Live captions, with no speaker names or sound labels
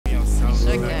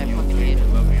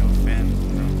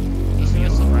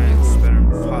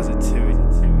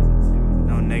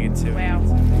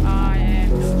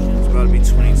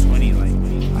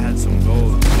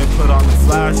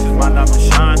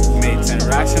10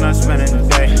 racks and I spend in a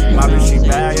day. My bitch, she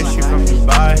bad, yeah, she from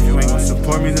Dubai. If you ain't gon'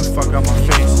 support me, then fuck out my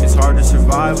face. It's hard to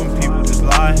survive when people just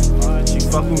lie. She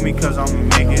fuck with me cause I'ma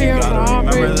make it. Gotta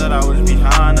remember that I was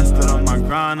behind. I stood on my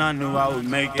grind, I knew I would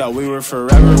make it. Thought we were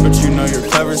forever, but you know you're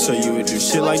clever, so you would do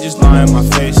shit like just lie in my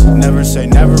face. Never say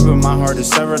never, but my heart is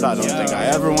severed. I don't think I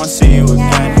ever want to see you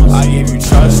again. I gave you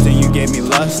trust and you gave me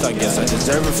lust. I guess I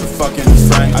deserve it for fucking a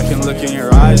friend. I can look in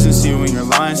your eyes and see when you're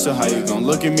lying, so how you gon'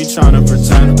 look at me trying to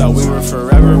pretend? Thought we were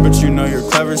forever, but you know you're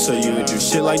clever, so you would do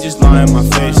shit like just lie in my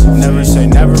face. Never say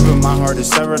never, but my heart is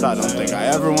severed. I don't think I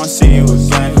ever want to see you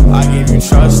again. I gave you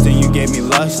trust and you gave me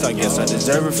lust. I guess I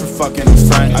deserve it for fucking a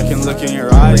friend. I can look in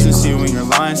your eyes and see when you're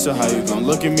lying, so how you gon'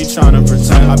 look at me trying to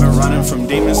pretend? I've been running from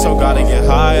demons, so gotta get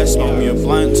high. I smoke me a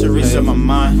blunt to reset my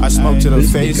mind. I smoke to the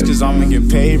face cause I'ma get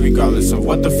paid regardless of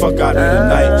what the fuck I do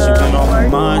tonight. She been on my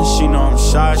mind, she know I'm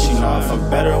shy. She know I fuck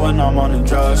better when I'm on the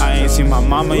drugs. I ain't seen my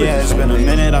mama yet, it's been a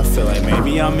minute. I feel like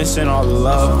maybe I'm missing all the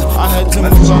love. I had to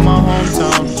move out my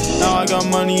hometown. Now I got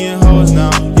money and hoes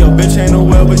now. Yo, bitch ain't no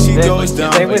well, but she goes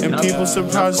down. And people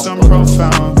surprised I'm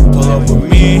profound. Pull up with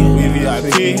me, we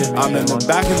VIP. I'm in the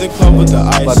back of the club with the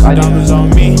ice. Diamonds on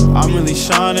me, I'm really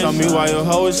shining. Tell me why your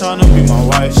hoe is trying to be my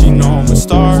wife. She know I'm a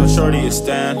star, so shorty is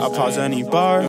stand. I pause any bar.